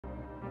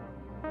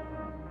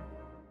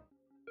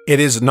It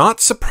is not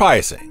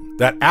surprising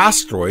that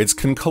asteroids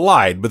can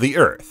collide with the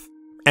Earth,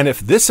 and if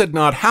this had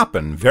not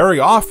happened very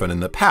often in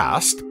the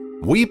past,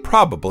 we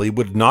probably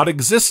would not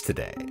exist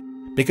today,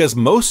 because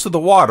most of the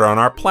water on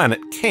our planet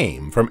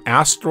came from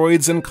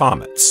asteroids and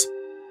comets.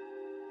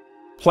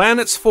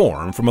 Planets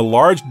form from a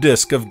large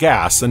disk of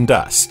gas and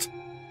dust.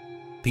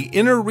 The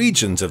inner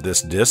regions of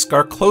this disk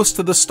are close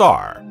to the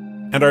star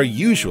and are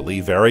usually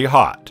very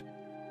hot.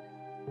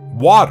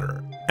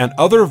 Water and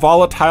other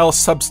volatile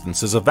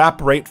substances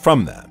evaporate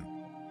from them.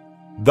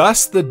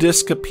 Thus, the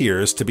disk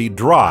appears to be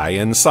dry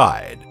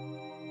inside,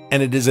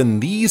 and it is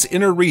in these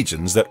inner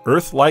regions that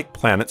Earth-like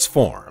planets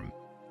form.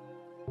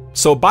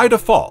 So by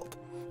default,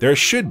 there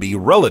should be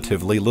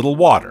relatively little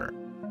water.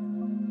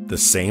 The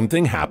same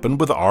thing happened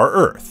with our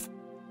Earth.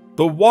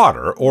 The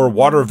water or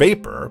water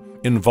vapor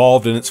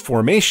involved in its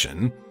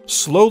formation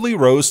slowly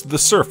rose to the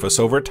surface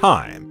over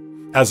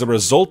time as a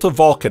result of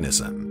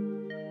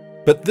volcanism.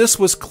 But this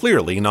was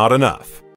clearly not enough.